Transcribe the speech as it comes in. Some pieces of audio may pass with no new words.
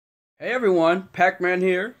Hey everyone, Pac-Man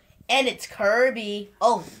here. And it's Kirby.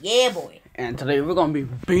 Oh yeah, boy. And today we're gonna be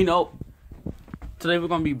beating up.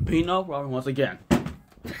 Robin once again.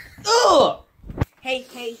 Ugh! Hey,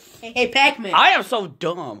 Pac-Man. I am so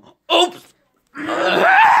dumb. Oops.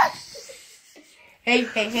 Hey,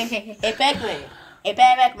 Pac-Man. Hey, Pac-Man.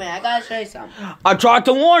 I gotta show you something. I tried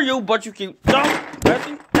to warn you, but you keep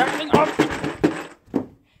messing everything up.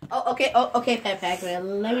 Okay,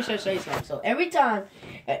 Pac-Man. Let me show you something. So every time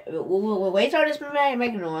we turn this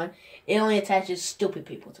magnet on, it only attaches stupid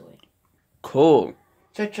people to it. Cool.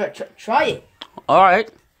 So try it. All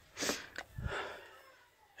right.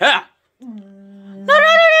 Yeah. No.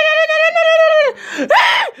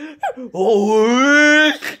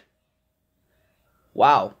 Oh.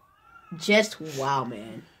 Wow. Just wow,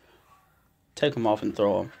 man. Take them off and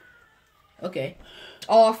throw them. Okay.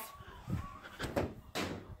 Off.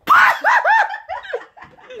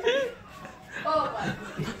 Oh my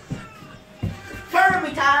goodness.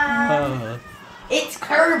 Kirby time! It's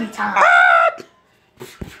Kirby time!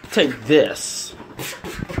 Take this.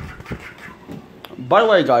 By the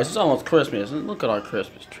way, guys, it's almost Christmas. Look at our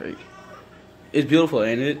Christmas tree. It's beautiful,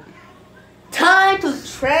 ain't it? Time to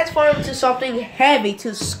transform into something heavy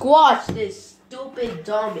to squash this stupid,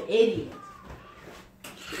 dumb idiot.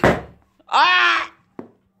 Ah!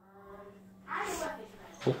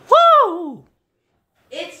 Woo!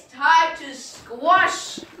 It's time to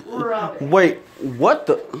squash rObIn. Wait, what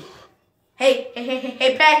the? Hey,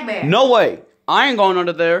 Pac-Man. No way. I ain't going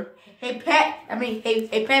under there. Hey, Pac-Man.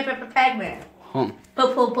 Huh.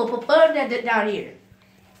 Put that down here.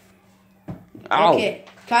 Ow. Okay.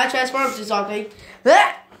 Can I transform into something?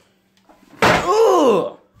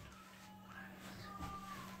 Ugh.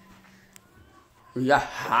 Yeah.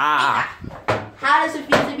 How does it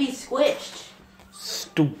feel to be squished?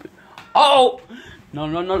 Stupid. Oh. No.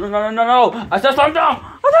 I said something. No.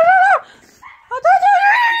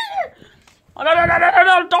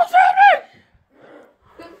 Don't say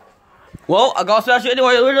me. Well, I gotta say that shit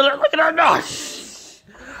anyway. Look at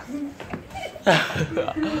that.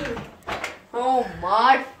 Oh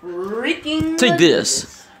my freaking Take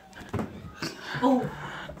this. Oh.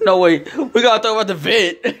 No, wait. We gotta talk about the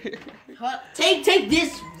vent. Take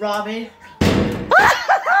this, rObIn.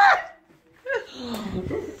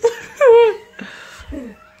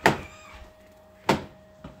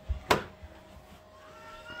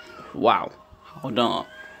 Wow. Hold on.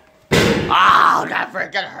 Ow, that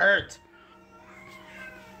freaking hurt.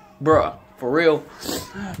 Bruh, for real.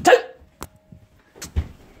 Take.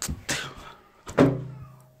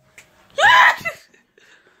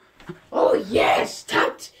 Oh yes,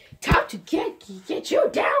 time to get you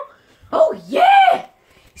down. Oh yeah,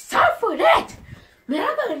 it's time for that. Man,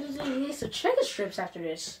 I'm gonna need some chicken strips after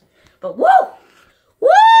this. But woo!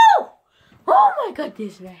 Oh my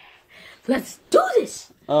goodness, man. Let's do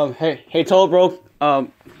this. Hey, Toad, bro.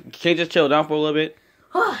 Can you just chill down for a little bit?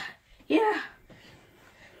 Yeah.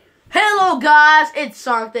 Hello, guys. It's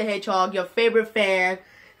Sonic the Hedgehog, your favorite fan.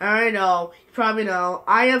 I know, you probably know.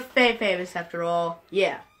 I am famous after all.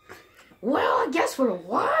 Yeah. Well, I guess for a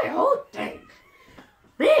while. Oh, dang.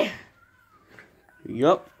 Man.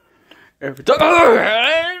 Yup.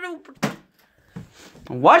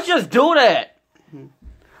 Why'd you just do that?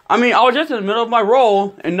 I mean, I was just in the middle of my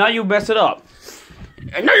roll, and now you mess it up.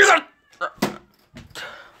 And now you got.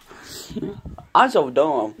 I'm so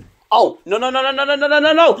dumb. Oh, no.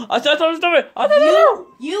 I said something stupid.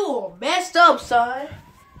 You messed up, son.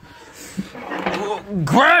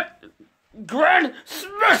 Grand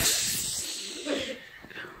smash.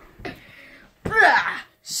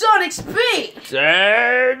 Sonic speed.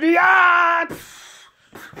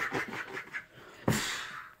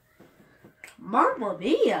 Mamma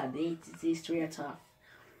mia, these three are tough.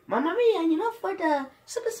 Mamma mia, you know, for the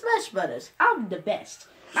Super Smash Brothers, I'm the best.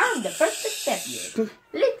 I'm the first champion.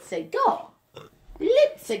 Let's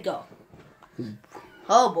go.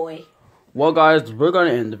 Oh boy. Well, guys, we're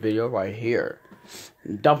gonna end the video right here.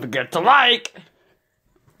 Don't forget to like,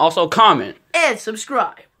 also comment, And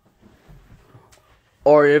subscribe.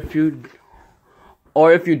 or if you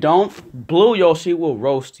don't, Blue Yoshi will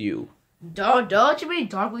roast you. Don't you mean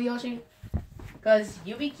Dark Blue Yoshi? Because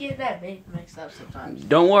you be getting that mixed up sometimes.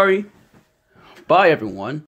 Don't worry. Bye, everyone.